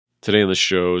Today on the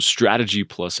show, strategy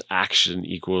plus action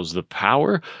equals the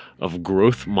power of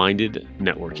growth-minded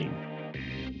networking.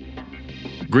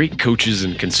 Great coaches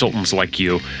and consultants like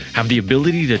you have the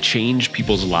ability to change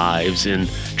people's lives and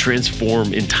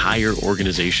transform entire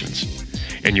organizations.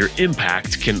 And your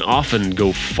impact can often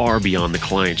go far beyond the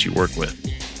clients you work with.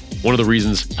 One of the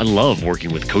reasons I love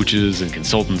working with coaches and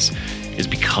consultants is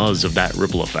because of that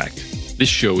ripple effect. This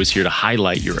show is here to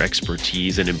highlight your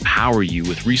expertise and empower you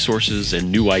with resources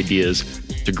and new ideas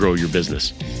to grow your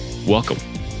business. Welcome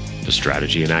to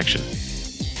Strategy in Action.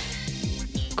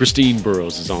 Christine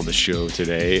Burrows is on the show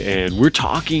today, and we're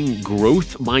talking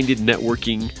growth-minded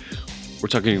networking. We're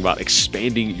talking about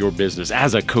expanding your business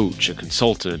as a coach, a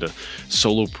consultant, a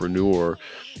solopreneur.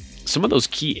 Some of those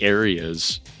key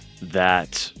areas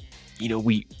that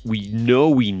we know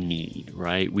we need,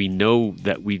 right? We know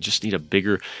that we just need a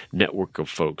bigger network of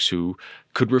folks who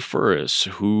could refer us,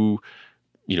 who,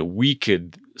 we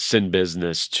could send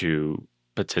business to,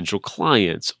 potential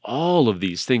clients, all of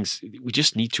these things. We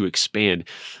just need to expand.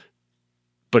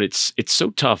 But it's so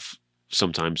tough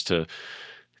sometimes to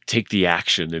take the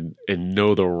action and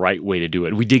know the right way to do it.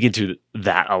 And we dig into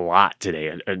that a lot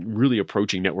today and really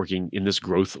approaching networking in this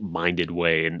growth-minded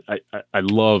way. And I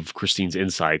love Christine's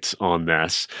insights on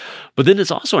this. But then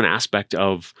it's also an aspect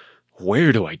of,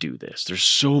 where do I do this? There's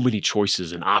so many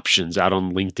choices and options out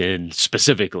on LinkedIn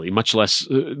specifically, much less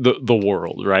the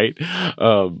world, right?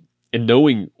 And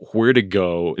knowing where to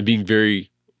go and being very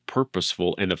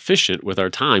purposeful and efficient with our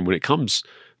time when it comes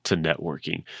to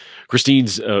networking.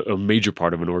 Christine's a major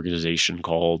part of an organization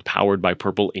called Powered by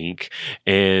Purple Inc.,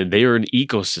 and they are an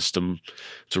ecosystem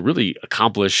to really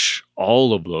accomplish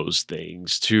all of those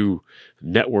things, to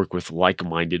network with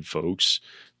like-minded folks,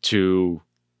 to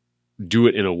do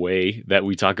it in a way that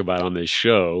we talk about on this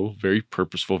show, very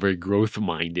purposeful, very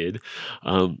growth-minded,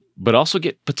 but also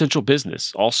get potential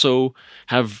business, also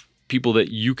have people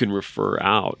that you can refer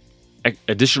out,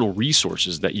 additional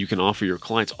resources that you can offer your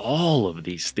clients, all of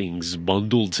these things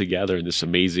bundled together in this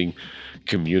amazing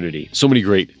community. So many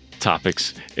great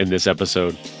topics in this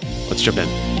episode. Let's jump in.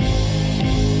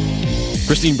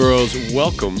 Christine Burrows,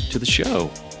 welcome to the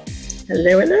show.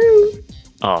 Hello, hello.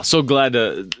 Oh, so glad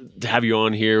to have you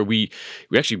on here. We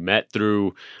actually met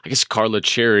through, I guess, Carla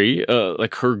Cherry,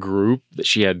 like her group that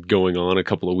she had going on a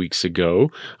couple of weeks ago.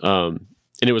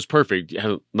 And it was perfect. You had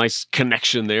a nice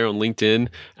connection there on LinkedIn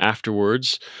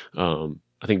afterwards. I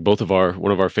think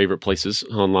one of our favorite places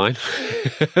online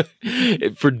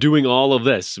for doing all of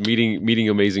this, meeting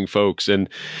amazing folks. And,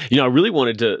 I really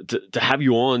wanted to have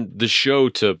you on the show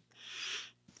to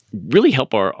really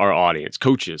help our audience,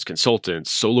 coaches,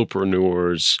 consultants,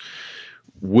 solopreneurs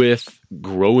with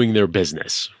growing their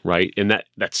business, right? And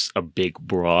that's a big,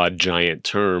 broad, giant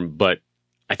term, but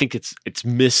I think it's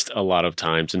missed a lot of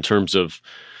times in terms of,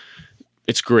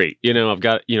 it's great. I've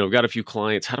got a few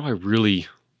clients. How do I really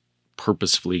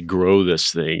purposefully grow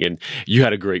this thing? And you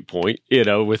had a great point,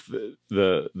 with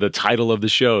the title of the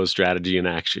show, Strategy in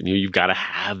Action. You've got to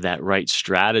have that right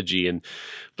strategy.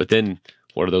 But then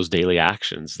what are those daily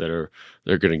actions they're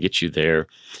going to get you there?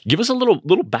 Give us a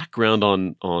little background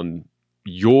on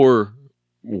your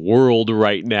world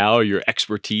right now, your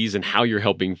expertise, and how you're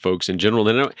helping folks in general.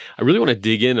 And I really want to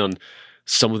dig in on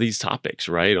some of these topics,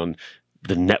 right? On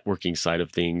the networking side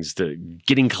of things, the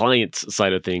getting clients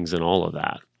side of things, and all of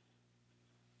that.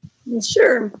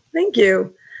 Sure. Thank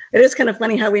you. It is kind of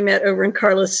funny how we met over in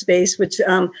Carla's space, which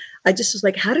I just was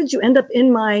like, how did you end up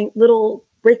in my little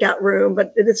breakout room?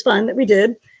 But it's fun that we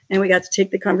did. And we got to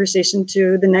take the conversation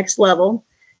to the next level.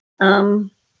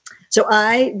 So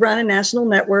I run a national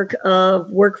network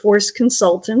of workforce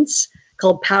consultants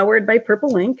called Powered by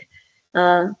Purple Inc.,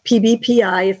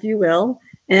 PBPI, if you will.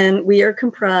 And we are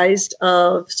comprised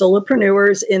of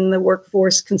solopreneurs in the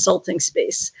workforce consulting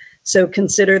space. So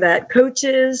consider that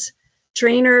coaches,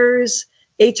 trainers,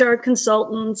 HR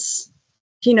consultants,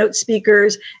 keynote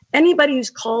speakers, anybody who's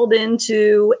called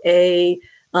into a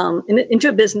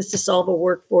business to solve a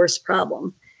workforce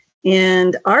problem.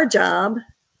 And our job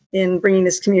in bringing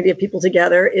this community of people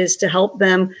together is to help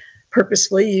them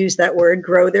purposefully, use that word,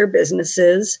 grow their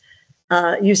businesses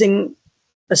using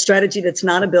a strategy that's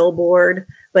not a billboard,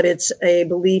 but it's a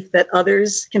belief that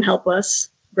others can help us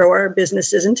grow our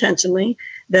businesses intentionally,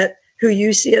 that who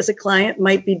you see as a client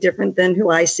might be different than who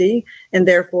I see, and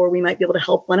therefore we might be able to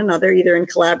help one another either in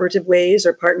collaborative ways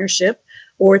or partnership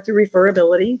or through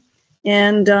referability.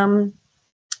 And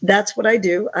that's what I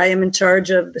do. I am in charge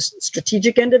of the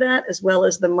strategic end of that, as well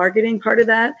as the marketing part of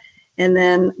that. And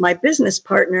then my business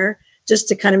partner, just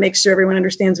to kind of make sure everyone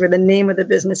understands where the name of the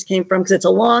business came from, because it's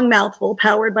a long mouthful,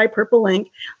 Powered by Purple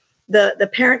Inc. The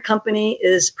parent company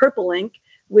is Purple Inc.,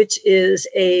 which is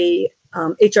a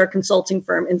HR consulting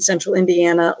firm in Central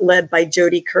Indiana led by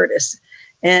Jody Curtis.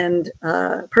 And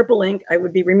Purple Ink, I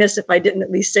would be remiss if I didn't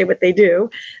at least say what they do.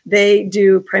 They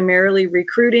do primarily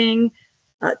recruiting,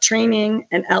 training,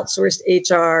 and outsourced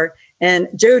HR. And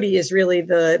Jody is really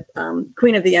the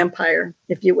queen of the empire,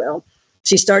 if you will.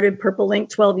 She started Purple Ink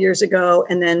 12 years ago,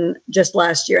 and then just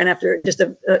last year, and after just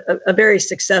a very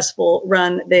successful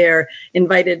run there,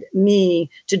 invited me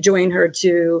to join her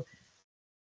to,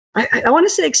 I want to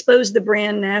say expose the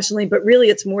brand nationally, but really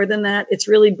it's more than that. It's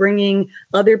really bringing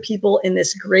other people in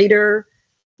this greater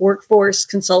workforce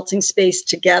consulting space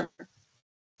together.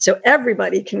 So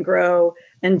everybody can grow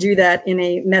and do that in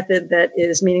a method that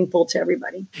is meaningful to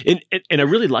everybody. And I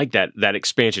really like that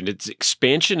expansion. It's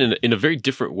expansion in a very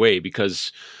different way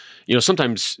because,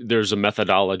 sometimes there's a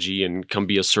methodology and can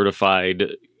be a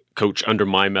certified coach under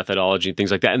my methodology and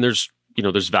things like that. And there's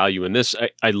value in this.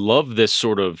 I love this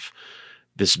sort of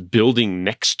this building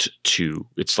next to.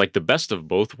 It's like the best of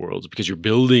both worlds because you're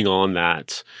building on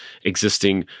that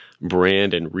existing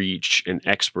brand and reach and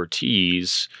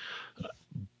expertise,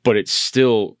 but it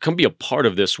still can be a part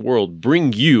of this world.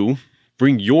 Bring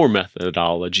your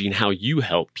methodology and how you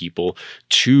help people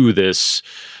to this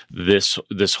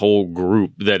whole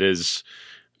group that is,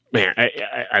 man,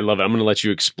 I love it. I'm going to let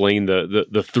you explain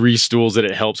the three stools that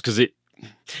it helps because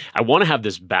I want to have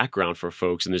this background for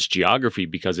folks in this geography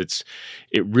because it's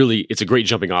a great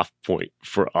jumping off point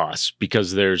for us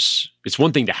because it's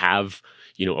one thing to have,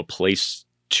 a place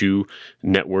to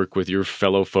network with your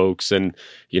fellow folks and,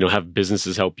 have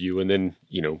businesses help you. And then,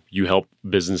 you help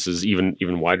businesses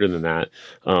even wider than that.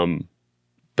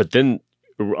 But then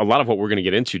a lot of what we're going to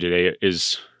get into today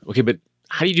is, okay, but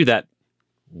how do you do that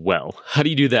well? How do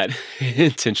you do that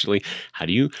intentionally? How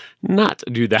do you not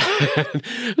do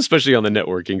that? Especially on the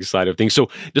networking side of things. So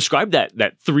describe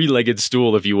that three-legged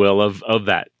stool, if you will, of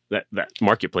that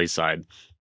marketplace side.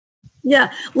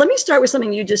 Yeah. Let me start with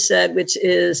something you just said, which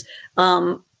is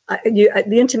the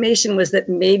intimation was that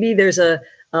maybe there's a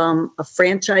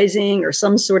franchising or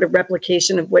some sort of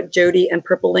replication of what Jody and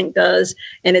Purple Ink does.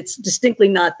 And it's distinctly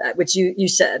not that, which you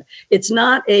said. It's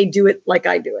not a do it like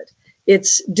I do it.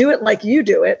 It's do it like you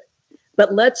do it,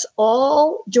 but let's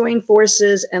all join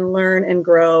forces and learn and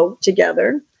grow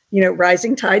together.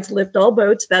 Rising tides lift all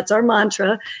boats. That's our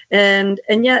mantra. And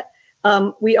yet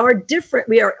we are different.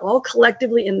 We are all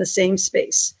collectively in the same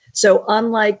space. So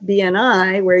unlike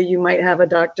BNI, where you might have a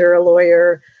doctor, a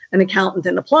lawyer, an accountant,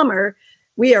 and a plumber,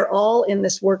 we are all in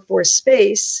this workforce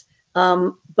space,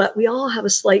 but we all have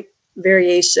a slight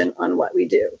variation on what we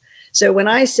do. So when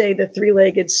I say the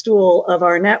three-legged stool of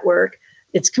our network,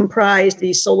 it's comprised of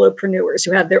these solopreneurs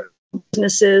who have their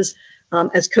businesses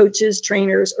as coaches,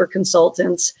 trainers, or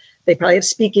consultants. They probably have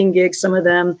speaking gigs, some of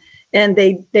them, and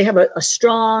they have a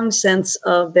strong sense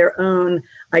of their own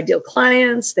ideal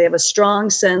clients. They have a strong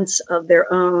sense of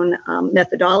their own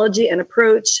methodology and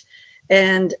approach.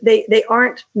 And they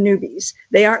aren't newbies.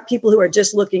 They aren't people who are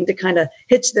just looking to kind of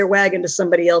hitch their wagon to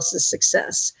somebody else's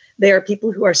success. They are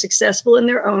people who are successful in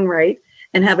their own right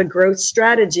and have a growth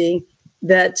strategy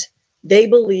that they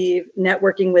believe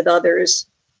networking with others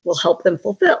will help them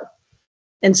fulfill.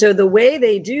 And so the way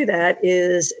they do that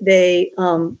is they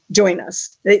join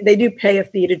us. They do pay a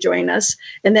fee to join us.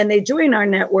 And then they join our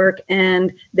network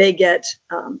and they get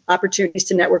opportunities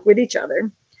to network with each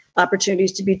other,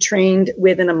 opportunities to be trained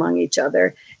with and among each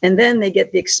other. And then they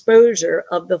get the exposure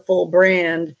of the full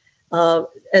brand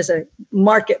as a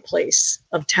marketplace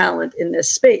of talent in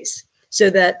this space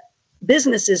so that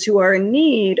businesses who are in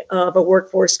need of a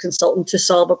workforce consultant to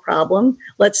solve a problem,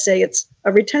 let's say it's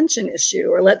a retention issue,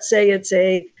 or let's say it's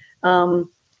a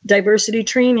diversity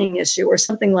training issue or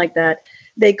something like that,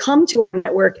 they come to our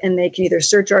network and they can either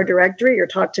search our directory or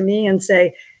talk to me and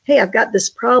say, hey, I've got this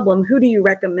problem. Who do you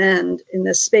recommend in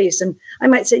this space? And I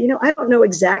might say, I don't know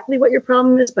exactly what your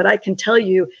problem is, but I can tell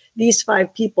you these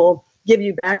 5 people, give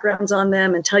you backgrounds on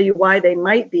them and tell you why they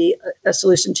might be a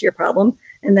solution to your problem.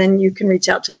 And then you can reach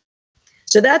out to them.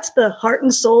 So that's the heart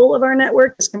and soul of our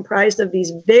network. It's comprised of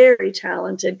these very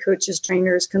talented coaches,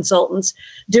 trainers, consultants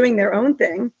doing their own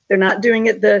thing. They're not doing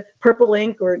it the Purple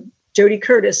Ink or Jody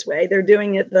Curtis way. They're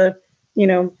doing it the,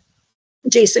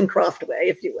 Jason Croft way,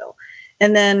 if you will.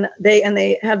 And then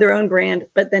they have their own brand,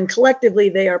 but then collectively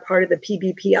they are part of the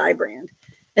PBPI brand.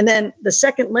 And then the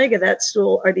second leg of that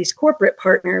stool are these corporate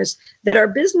partners that are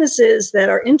businesses that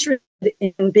are interested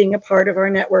in being a part of our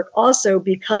network also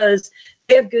because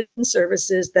they have goods and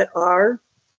services that our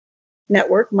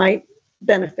network might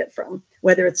benefit from,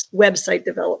 whether it's website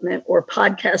development or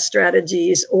podcast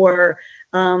strategies or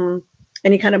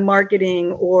any kind of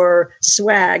marketing or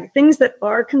swag, things that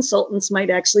our consultants might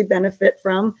actually benefit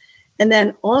from. And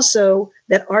then also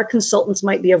that our consultants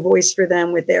might be a voice for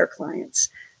them with their clients.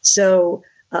 So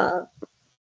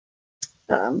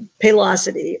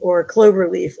Paylocity or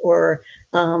Cloverleaf or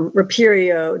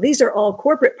Rapirio, these are all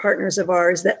corporate partners of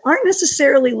ours that aren't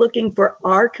necessarily looking for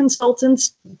our consultants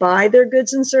to buy their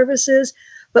goods and services,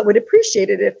 but would appreciate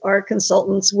it if our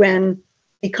consultants, when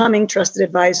becoming trusted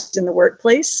advisors in the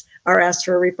workplace, are asked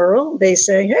for a referral. They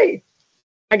say, hey,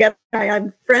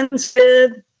 I'm friends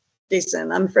with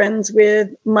Jason. I'm friends with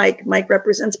Mike. Mike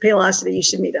represents Paylocity. You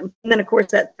should meet him. And then, of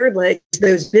course, that third leg is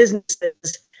those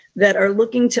businesses that are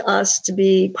looking to us to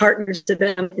be partners to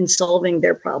them in solving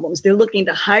their problems. They're looking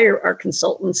to hire our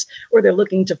consultants, or they're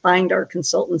looking to find our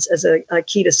consultants as a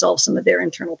key to solve some of their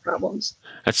internal problems.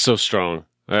 That's so strong.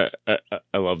 I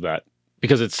love that,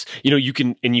 because it's, you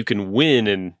can win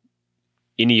in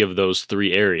any of those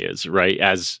three areas, right?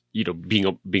 As being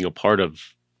a part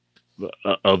of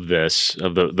this,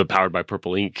 of the Powered by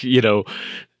Purple Ink,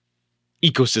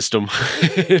 ecosystem,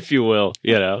 if you will,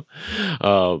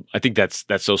 I think that's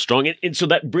so strong. And so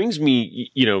that brings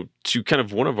me, to kind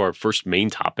of one of our first main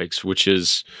topics, which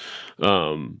is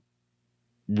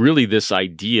really this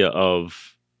idea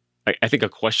of, I think, a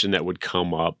question that would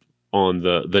come up on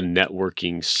the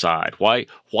networking side.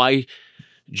 Why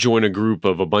join a group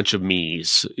of a bunch of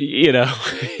me's,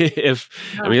 if,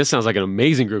 I mean, that sounds like an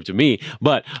amazing group to me,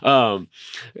 but,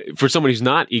 for someone who's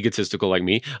not egotistical like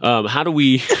me, how do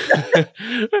we,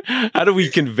 how do we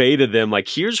convey to them, like,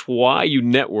 here's why you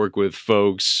network with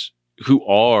folks who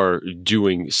are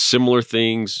doing similar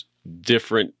things,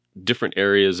 different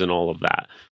areas and all of that?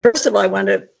 First of all, I want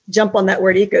to jump on that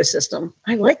word ecosystem.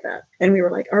 I like that. And we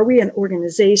were like, are we an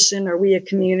organization? Are we a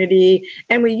community?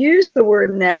 And we use the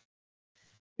word net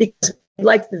because we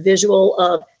like the visual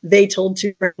of they told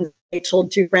two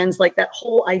friends, like that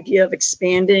whole idea of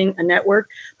expanding a network.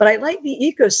 But I like the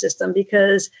ecosystem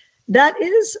because that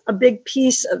is a big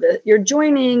piece of it. You're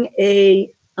joining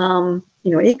a, an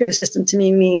ecosystem to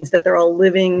me means that they're all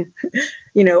living,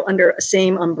 under a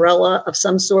same umbrella of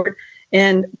some sort.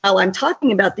 And while I'm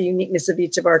talking about the uniqueness of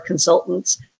each of our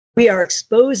consultants, we are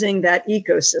exposing that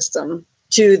ecosystem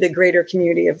to the greater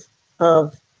community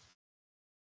of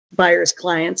buyers,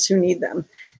 clients who need them.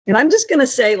 And I'm just going to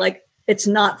say, like, it's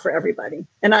not for everybody.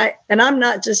 And I'm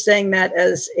not just saying that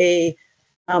as a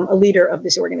leader of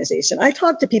this organization. I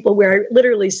talk to people where I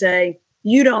literally say,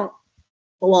 you don't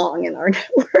belong in our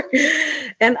network.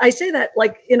 And I say that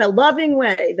like in a loving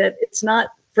way, that it's not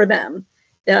for them.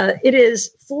 It is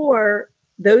for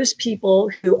those people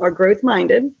who are growth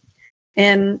minded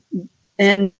and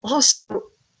also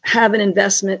have an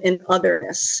investment in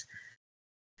otherness.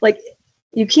 Like,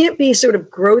 you can't be sort of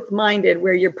growth minded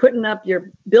where you're putting up your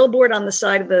billboard on the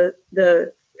side of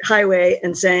the highway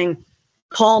and saying,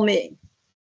 call me,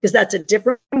 because that's a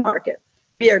different market.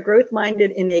 We are growth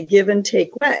minded in a give and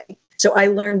take way. So I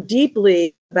learn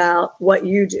deeply about what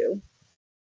you do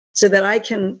so that I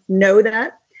can know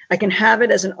that. I can have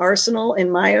it as an arsenal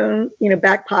in my own,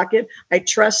 back pocket. I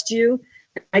trust you.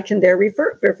 I can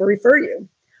therefore refer you.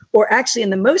 Or actually, in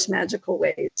the most magical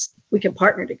ways, we can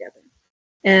partner together.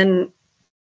 And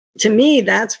to me,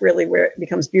 that's really where it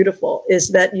becomes beautiful,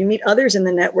 is that you meet others in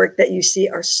the network that you see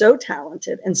are so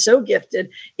talented and so gifted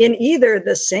in either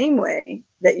the same way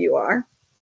that you are,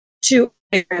 to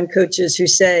coaches who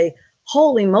say,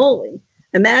 holy moly,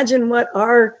 imagine what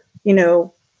our,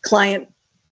 client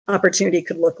opportunity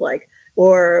could look like,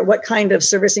 or what kind of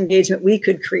service engagement we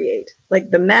could create,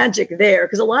 like the magic there.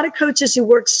 Because a lot of coaches who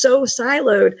work so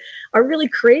siloed are really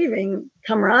craving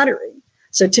camaraderie.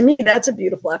 So to me, that's a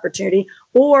beautiful opportunity,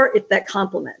 or if that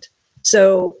complement.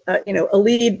 So, a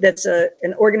lead that's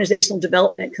an organizational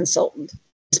development consultant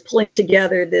is pulling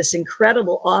together this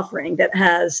incredible offering that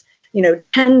has,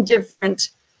 10 different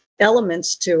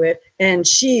elements to it. And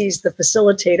she's the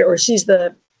facilitator, or she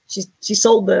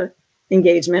sold the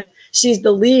engagement. She's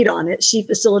the lead on it. She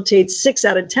facilitates 6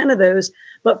 out of 10 of those,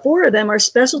 but 4 of them are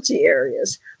specialty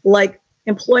areas like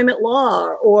employment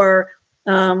law or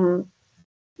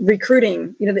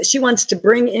recruiting, that she wants to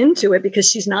bring into it because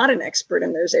she's not an expert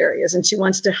in those areas. And she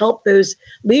wants to help those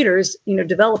leaders,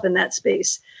 develop in that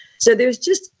space. So there's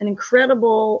just an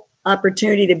incredible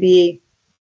opportunity to be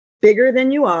bigger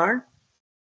than you are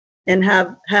and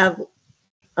have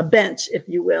a bench, if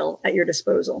you will, at your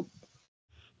disposal.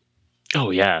 Oh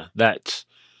yeah, that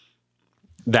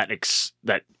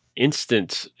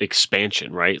instant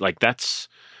expansion, right? Like, that's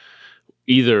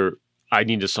either I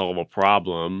need to solve a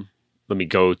problem, let me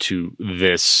go to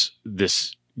this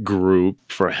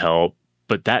group for help,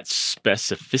 But that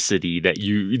specificity that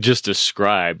you just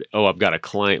described, oh, I've got a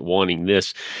client wanting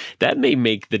this, that may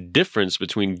make the difference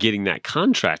between getting that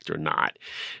contract or not.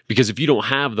 Because if you don't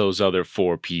have those other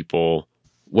 4 people,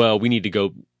 well, we need to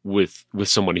go with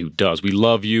someone who does. We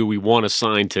love you. We want to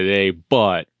sign today,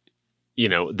 but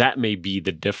that may be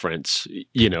the difference, of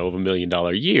 $1 million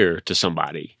a year to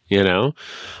somebody, Well,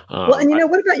 and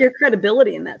what about your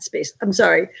credibility in that space? I'm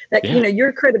sorry that,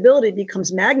 your credibility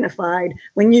becomes magnified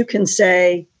when you can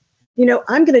say,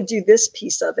 I'm going to do this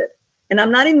piece of it. And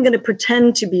I'm not even going to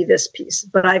pretend to be this piece,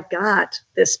 but I've got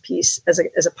this piece as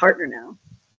a partner now.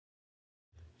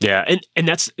 Yeah. And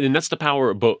that's the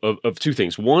power of 2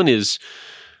 things. One is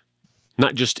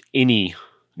not just any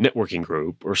networking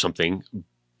group or something,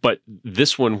 but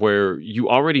this one where you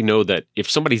already know that if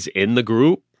somebody's in the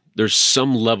group, there's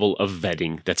some level of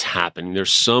vetting that's happening.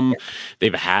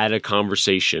 They've had a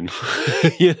conversation,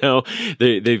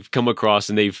 they've come across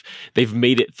and they've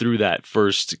made it through that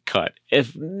first cut,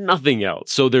 if nothing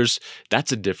else. So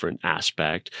that's a different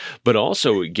aspect, but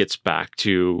also it gets back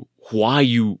to why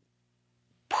you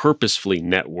purposefully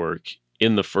network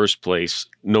in the first place,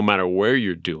 no matter where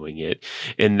you're doing it.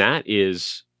 And that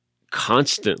is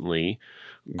constantly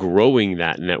growing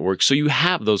that network. So you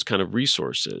have those kind of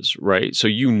resources, right? So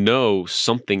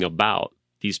something about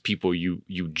these people you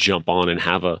jump on and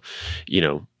have a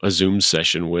Zoom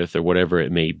session with or whatever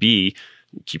it may be,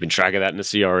 keeping track of that in the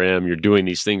CRM, you're doing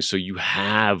these things. So you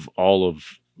have all of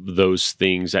those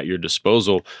things at your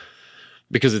disposal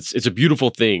because it's a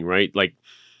beautiful thing, right? Like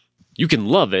you can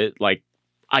love it like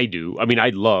I do. I mean, I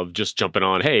love just jumping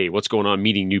on, hey, what's going on,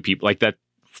 meeting new people like that.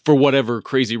 For whatever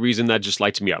crazy reason, that just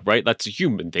lights me up, right? That's a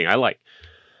human thing I like.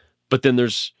 But then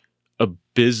there's a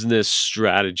business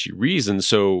strategy reason.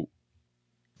 So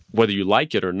whether you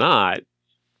like it or not,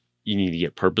 you need to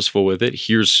get purposeful with it.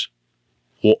 Here's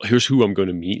who I'm going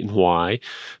to meet and why.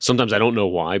 Sometimes I don't know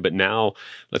why, but now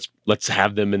let's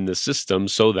have them in the system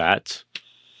so that,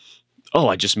 oh,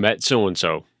 I just met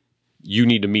so-and-so. You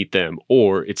need to meet them,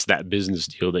 or it's that business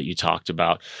deal that you talked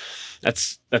about.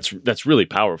 That's really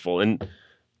powerful. And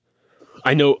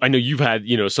I know you've had,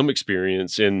 some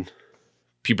experience in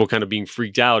people kind of being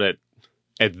freaked out at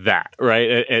that, right?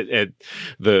 At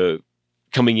the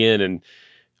coming in and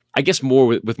I guess more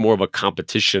with more of a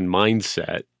competition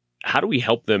mindset. How do we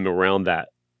help them around that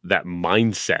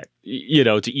mindset,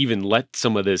 to even let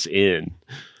some of this in?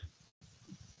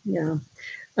 Yeah.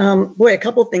 Boy, a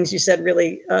couple of things you said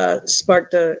really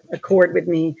sparked a chord with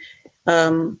me.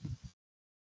 I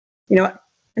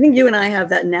think you and I have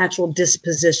that natural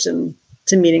disposition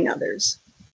to meeting others.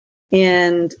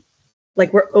 And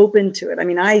like we're open to it. I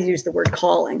mean, I use the word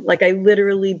calling. Like I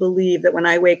literally believe that when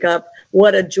I wake up,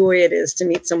 what a joy it is to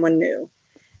meet someone new.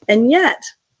 And yet,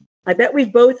 I bet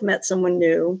we've both met someone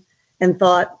new and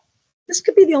thought, this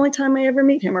could be the only time I ever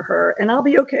meet him or her, and I'll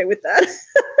be okay with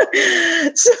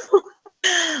that. So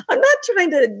I'm not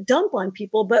trying to dump on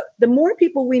people, but the more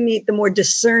people we meet, the more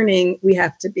discerning we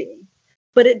have to be.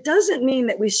 But it doesn't mean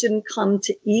that we shouldn't come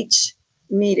to each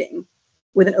meeting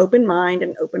with an open mind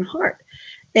and open heart.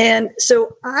 And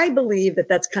so I believe that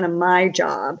that's kind of my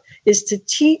job, is to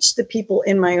teach the people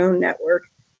in my own network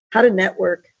how to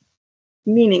network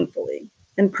meaningfully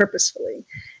and purposefully.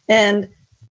 And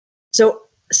so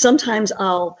sometimes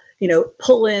I'll,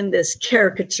 pull in this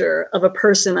caricature of a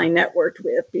person I networked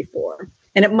with before.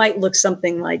 And it might look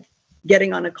something like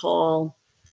getting on a call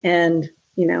and,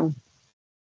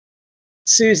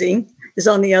 Susie is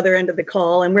on the other end of the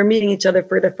call and we're meeting each other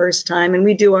for the first time. And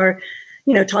we do our,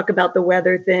 talk about the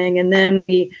weather thing. And then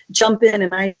we jump in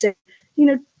and I say,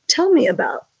 tell me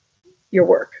about your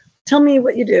work. Tell me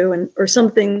what you do or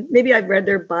something. Maybe I've read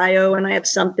their bio and I have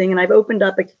something and I've opened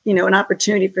up, an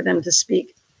opportunity for them to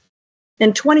speak.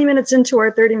 And 20 minutes into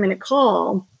our 30-minute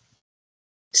call,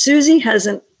 Susie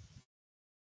hasn't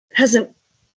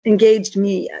engaged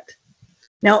me yet.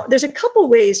 Now, there's a couple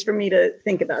ways for me to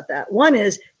think about that. One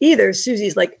is either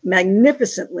Susie's like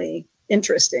magnificently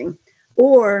interesting,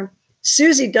 or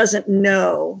Susie doesn't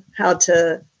know how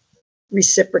to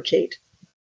reciprocate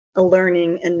a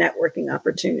learning and networking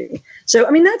opportunity. So,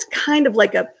 I mean, that's kind of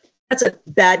like that's a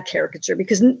bad caricature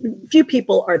because few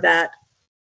people are that,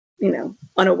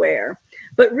 unaware.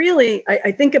 But really,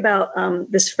 I think about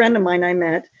this friend of mine I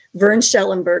met, Vern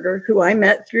Schellenberger, who I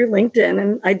met through LinkedIn.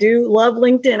 And I do love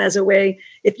LinkedIn as a way,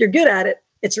 if you're good at it,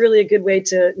 it's really a good way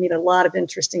to meet a lot of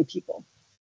interesting people.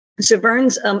 So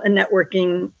Vern's a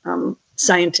networking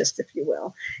scientist, if you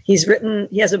will. He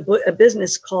has a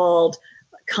business called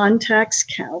Contacts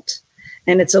Count,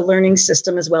 and it's a learning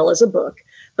system as well as a book.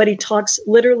 But he talks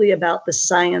literally about the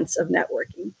science of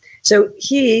networking. So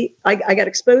I got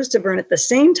exposed to Vern at the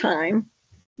same time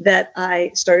that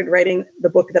I started writing the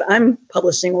book that I'm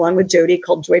publishing along with Jody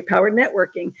called Joy Powered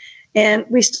Networking. And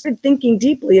we started thinking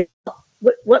deeply about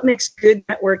what makes good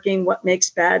networking, what makes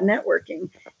bad networking.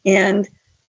 And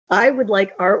I would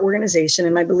like our organization,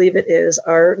 and I believe it is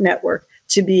our network,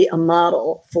 to be a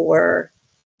model for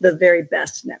the very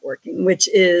best networking, which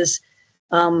is,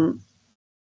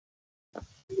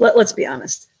 let's be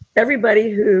honest,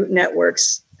 everybody who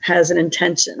networks has an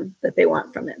intention that they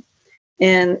want from it.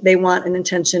 And they want an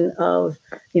intention of,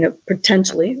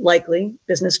 potentially, likely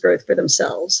business growth for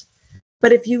themselves.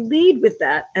 But if you lead with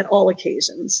that at all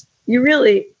occasions, you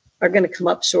really are going to come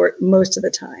up short most of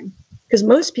the time, because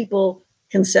most people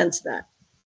can sense that.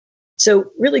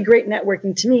 So really great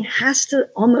networking to me has to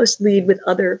almost lead with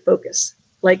other focus.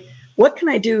 Like, what can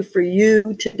I do for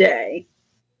you today?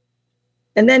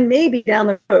 And then maybe down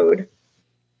the road,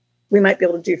 we might be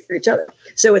able to do for each other.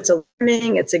 So it's a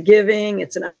learning, it's a giving,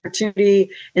 it's an opportunity.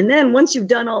 And then once you've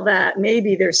done all that,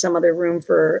 maybe there's some other room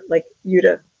for like you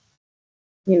to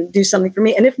do something for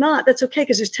me. And if not, that's okay,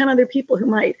 because there's 10 other people who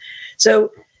might.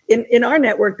 So in our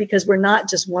network, because we're not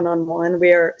just one-on-one,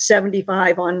 we're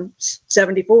 75 on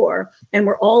 74, and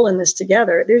we're all in this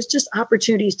together, there's just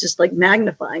opportunities just like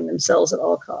magnifying themselves at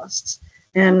all costs.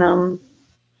 And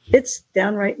it's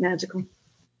downright magical.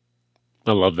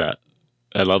 I love that.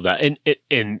 I love that.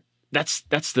 And that's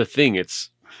the thing. It's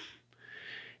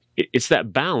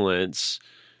that balance,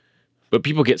 but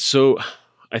people get so,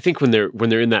 I think when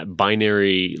they're in that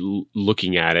binary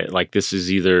looking at it, like this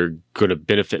is either going to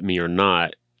benefit me or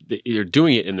not, they're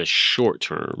doing it in the short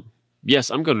term. Yes,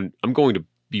 I'm going to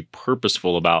be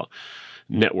purposeful about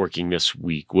networking this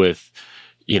week with,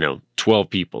 12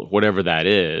 people, whatever that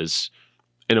is.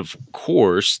 And of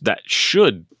course that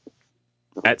should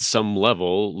at some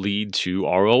level lead to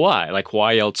ROI. Like,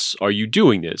 why else are you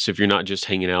doing this if you're not just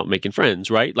hanging out making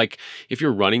friends, right? Like, if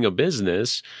you're running a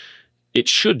business, it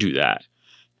should do that.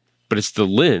 But it's the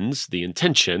lens, the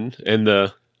intention, and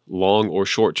the long or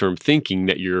short-term thinking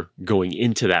that you're going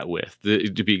into that with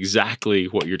to be exactly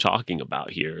what you're talking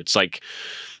about here. It's like,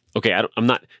 okay, I'm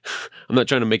not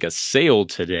trying to make a sale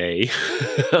today.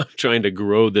 I'm trying to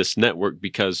grow this network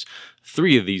because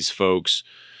 3 of these folks,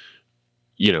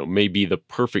 may be the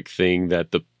perfect thing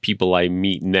that the people I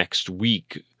meet next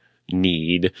week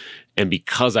need. And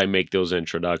because I make those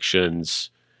introductions,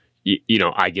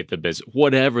 I get the business,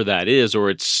 whatever that is, or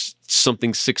it's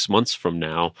something 6 months from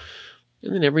now.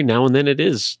 And then every now and then it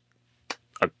is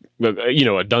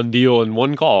a done deal in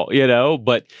one call,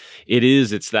 but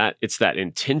it's that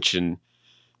intention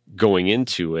going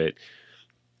into it.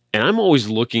 And I'm always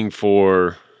looking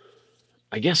for,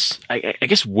 I guess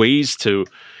ways to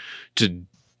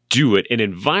do it and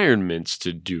environments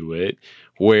to do it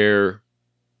where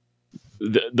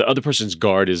the other person's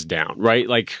guard is down, right?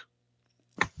 Like,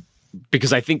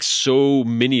 because I think so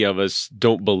many of us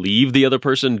don't believe the other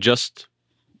person just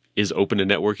is open to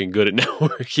networking, good at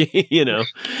networking,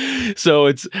 So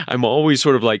I'm always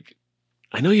sort of like,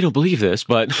 I know you don't believe this,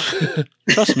 but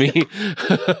trust me,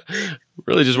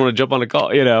 really just want to jump on a call,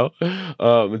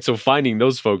 and so finding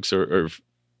those folks are,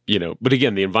 but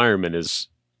again, the environment is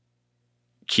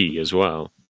key as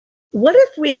well. What if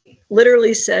we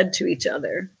literally said to each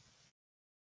other,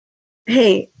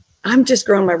 hey, I'm just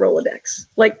growing my Rolodex?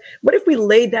 Like, what if we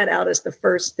laid that out as the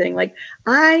first thing? Like,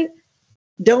 I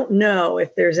don't know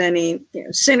if there's any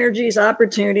synergies,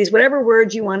 opportunities, whatever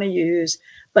words you want to use,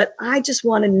 but I just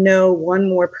want to know one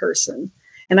more person.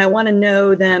 And I want to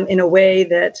know them in a way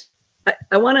that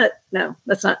no,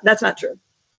 that's not true.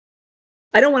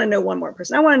 I don't want to know one more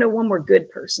person. I want to know one more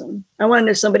good person. I want to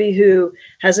know somebody who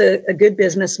has a good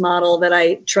business model that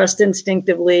I trust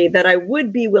instinctively, that I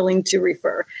would be willing to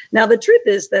refer. Now, the truth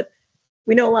is that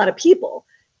we know a lot of people.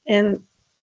 And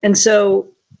so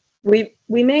we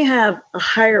may have a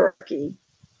hierarchy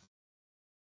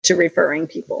to referring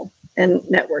people and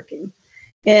networking.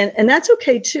 And that's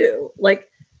okay too. Like,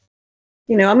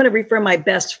 I'm going to refer my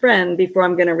best friend before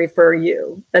I'm going to refer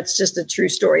you. That's just a true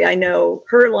story. I know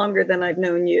her longer than I've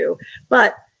known you,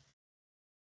 but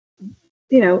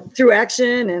through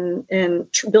action and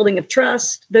building of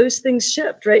trust, those things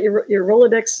shift, right? Your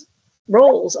Rolodex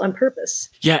rolls on purpose.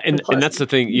 Yeah. And that's the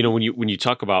thing, when you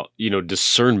talk about,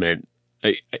 discernment,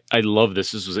 I love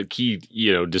this. This was a key,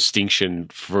 distinction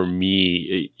for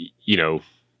me,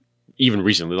 even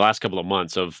recently, the last couple of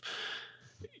months of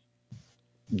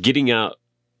getting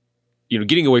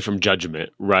away from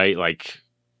judgment, right? Like,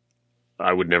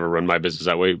 I would never run my business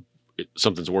that way.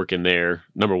 Something's working there.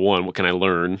 Number one, what can I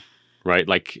learn? Right?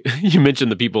 Like, you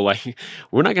mentioned the people, like,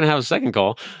 we're not going to have a second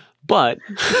call, but,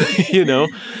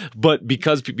 but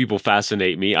because people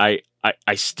fascinate me, I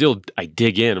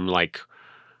dig in. I'm like,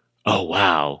 oh,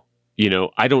 wow,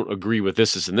 I don't agree with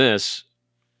this and this,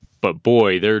 but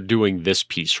boy, they're doing this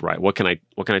piece right. What can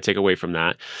I take away from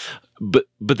that? But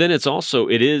then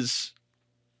it is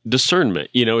discernment.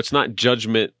 It's not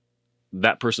judgment.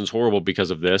 That person's horrible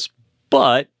because of this,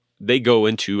 but they go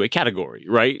into a category,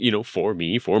 right? For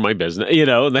me, for my business,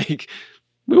 like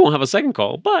we won't have a second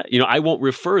call, but I won't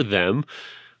refer them,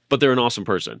 but they're an awesome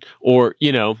person, or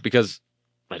because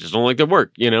I just don't like their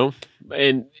work,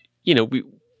 and we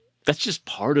that's just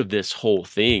part of this whole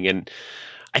thing, and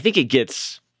I think it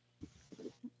gets.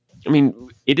 I mean,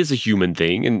 it is a human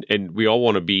thing, and we all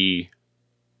want to be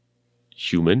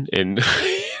human and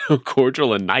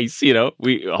cordial and nice,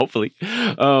 we hopefully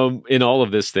in all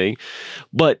of this thing.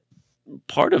 But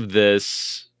part of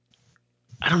this,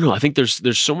 I don't know, I think there's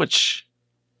so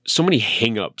many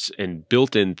hangups and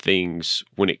built-in things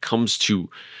when it comes to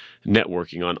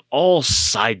networking on all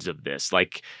sides of this.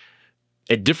 Like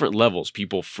at different levels,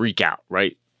 people freak out,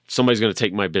 right? Somebody's going to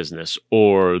take my business,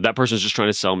 or that person's just trying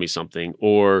to sell me something,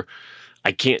 or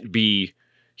I can't be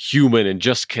human and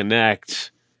just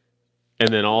connect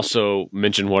and then also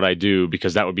mention what I do,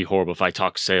 because that would be horrible if I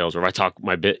talk sales or if I talk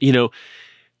my bit,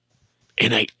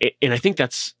 and I think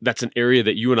that's an area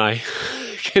that you and I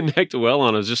connect well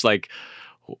on. Is just like,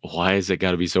 why is it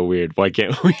got to be so weird? Why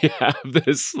can't we have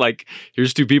this? Like,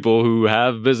 here's two people who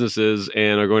have businesses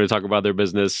and are going to talk about their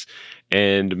business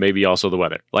and maybe also the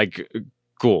weather. Like,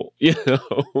 cool.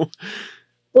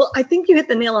 Well, I think you hit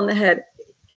the nail on the head.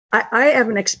 I have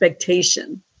an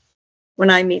expectation when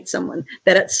I meet someone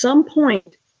that at some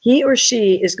point he or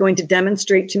she is going to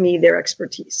demonstrate to me their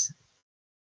expertise.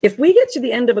 If we get to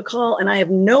the end of a call and I have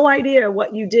no idea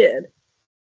what you did,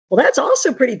 well, that's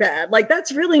also pretty bad. Like,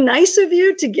 that's really nice of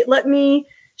you to let me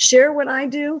share what I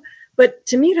do. But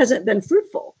to me, it hasn't been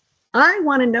fruitful. I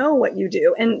want to know what you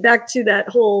do. And back to that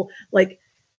whole, like,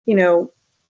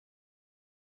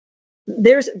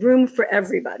 there's room for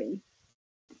everybody.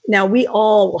 Now, we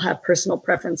all will have personal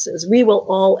preferences. We will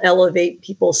all elevate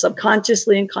people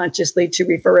subconsciously and consciously to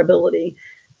referability.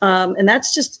 And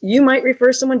that's just, you might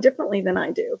refer someone differently than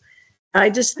I do. I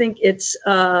just think it's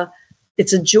a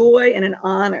joy and an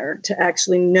honor to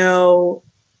actually know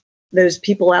those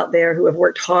people out there who have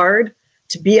worked hard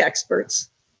to be experts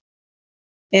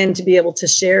and to be able to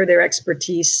share their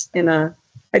expertise in a,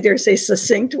 I dare say,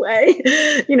 succinct way,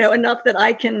 enough that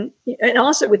I can, and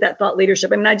also with that thought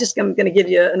leadership. I mean, I'm going to give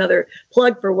you another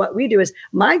plug for what we do. Is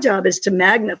my job is to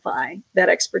magnify that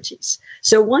expertise.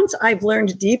 So once I've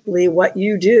learned deeply what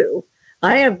you do,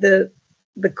 I have the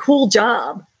cool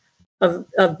job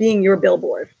of being your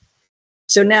billboard.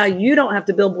 So now you don't have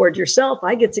to billboard yourself.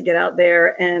 I get to get out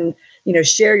there and,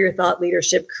 share your thought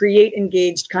leadership, create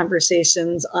engaged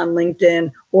conversations on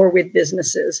LinkedIn or with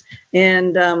businesses.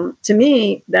 And to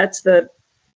me,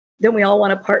 don't we all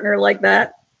want a partner like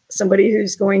that? Somebody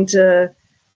who's going to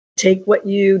take what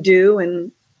you do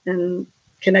and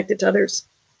connect it to others.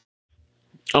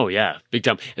 Oh yeah, big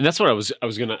time. And that's what I was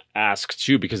going to ask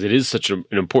too, because it is such an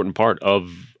important part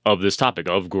of this topic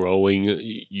of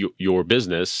growing your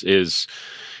business is,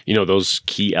 those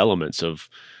key elements of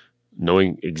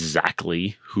knowing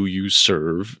exactly who you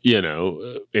serve,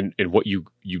 and what you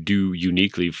do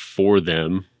uniquely for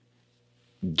them,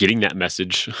 getting that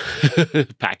message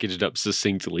packaged up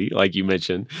succinctly, like you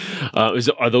mentioned.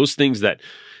 Are those things that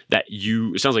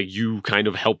it sounds like you kind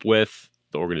of help with,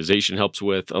 the organization helps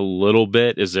with a little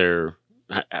bit? Is there,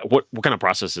 what kind of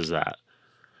process is that?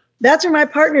 That's where my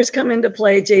partners come into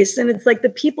play, Jason. It's like the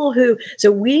people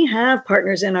so we have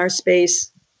partners in our space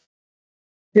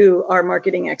who are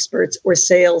marketing experts or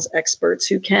sales experts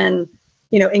who can,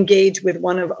 engage with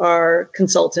one of our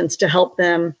consultants to help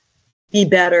them be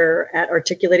better at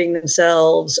articulating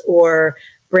themselves or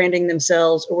branding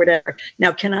themselves or whatever.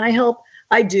 Now, can I help?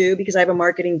 I do, because I have a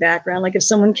marketing background. Like if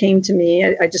someone came to me,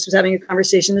 I just was having a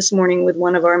conversation this morning with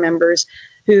one of our members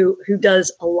who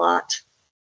does a lot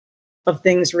of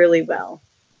things really well.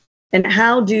 And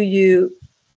how do you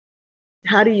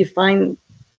find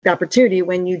the opportunity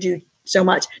when you do so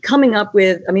much? Coming up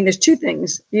with, there's two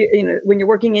things, when you're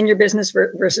working in your business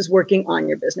versus working on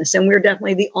your business. And we're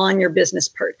definitely the on your business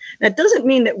part. That doesn't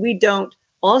mean that we don't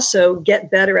also get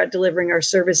better at delivering our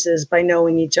services by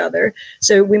knowing each other.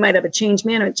 So we might have a change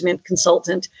management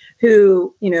consultant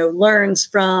who, learns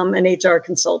from an HR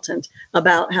consultant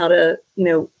about how to,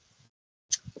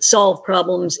 solve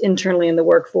problems internally in the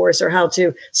workforce, or how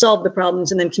to solve the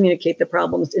problems and then communicate the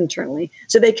problems internally.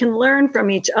 So they can learn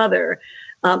from each other.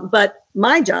 But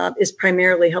my job is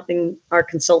primarily helping our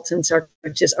consultants, our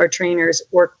coaches, our trainers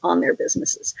work on their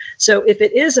businesses. So if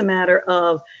it is a matter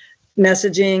of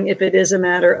messaging, if it is a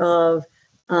matter of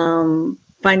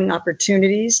finding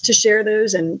opportunities to share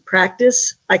those and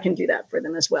practice, I can do that for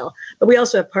them as well. But we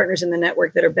also have partners in the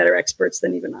network that are better experts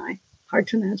than even I. Hard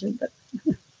to imagine, but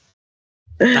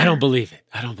I don't believe it.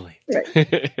 I don't believe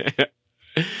it. Right.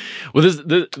 Well,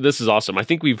 this is awesome. I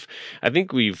think we've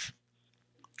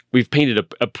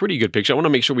painted a pretty good picture. I want to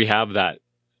make sure we have that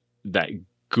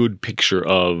good picture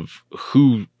of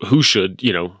who should,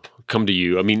 come to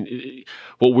you. I mean,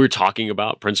 what we're talking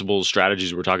about, principles,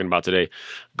 strategies we're talking about today,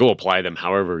 go apply them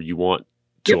however you want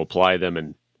to apply them,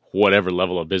 and whatever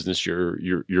level of business you're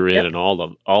in, and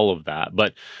all of that.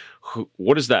 But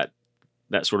what is that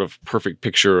sort of perfect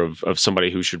picture of somebody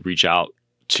who should reach out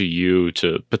to you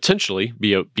to potentially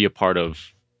be a part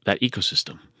of that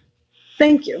ecosystem?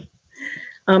 Thank you.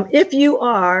 If you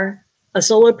are a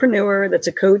solopreneur that's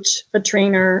a coach, a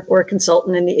trainer, or a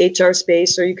consultant in the HR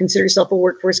space, or you consider yourself a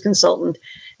workforce consultant,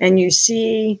 and you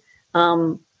see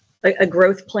a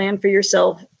growth plan for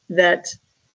yourself that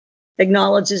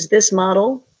acknowledges this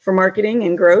model for marketing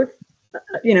and growth,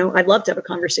 I'd love to have a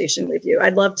conversation with you.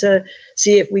 I'd love to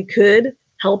see if we could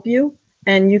help you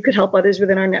and you could help others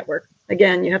within our network.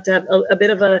 Again, you have to have a bit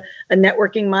of a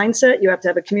networking mindset. You have to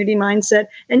have a community mindset,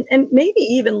 and maybe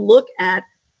even look at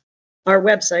our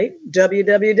website,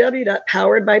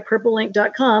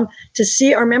 www.poweredbypurplelink.com, to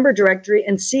see our member directory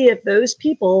and see if those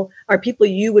people are people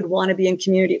you would want to be in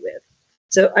community with.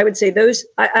 So I would say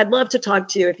I'd love to talk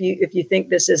to you if you think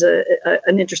this is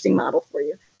an interesting model for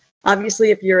you. Obviously,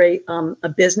 if you're a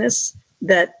business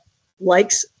that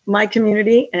likes my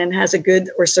community and has a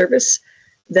good or service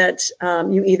that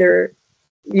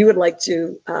you would like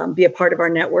to be a part of our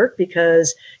network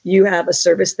because you have a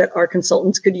service that our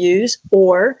consultants could use,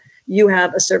 or you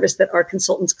have a service that our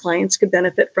consultants' clients could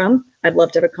benefit from, I'd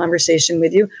love to have a conversation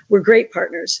with you. We're great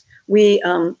partners. We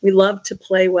love to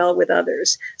play well with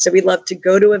others. So we love to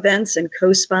go to events and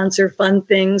co-sponsor fun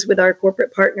things with our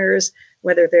corporate partners,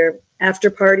 whether they're after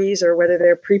parties or whether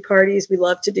they're pre-parties. We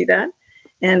love to do that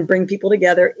and bring people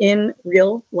together in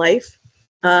real life.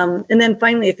 And then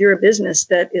finally, if you're a business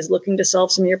that is looking to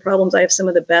solve some of your problems, I have some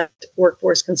of the best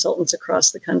workforce consultants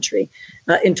across the country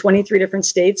in 23 different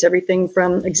states, everything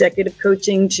from executive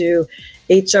coaching to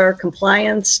HR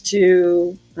compliance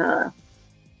to,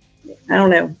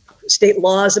 state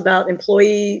laws about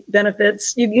employee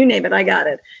benefits, you name it, I got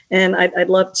it. And I'd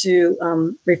love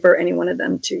to refer any one of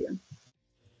them to you.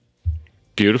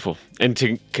 Beautiful. And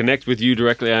to connect with you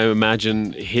directly, I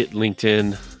imagine hit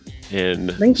LinkedIn. And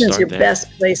LinkedIn's your best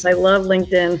place. I love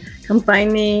LinkedIn. Come find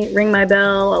me, ring my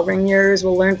bell. I'll ring yours.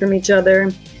 We'll learn from each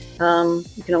other.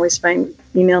 You can always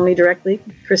email me directly,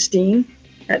 Christine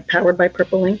at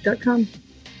poweredbypurplelink.com.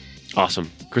 Awesome.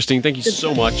 Christine, thank you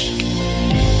so much.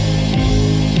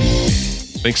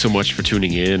 Thanks so much for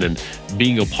tuning in and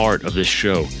being a part of this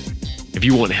show. If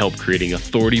you want help creating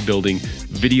authority building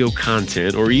video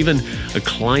content or even a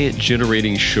client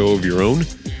generating show of your own,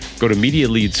 go to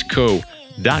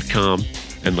MediaLeadsCo.com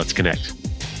and let's connect.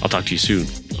 I'll talk to you soon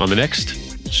on the next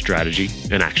Strategy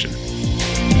in Action.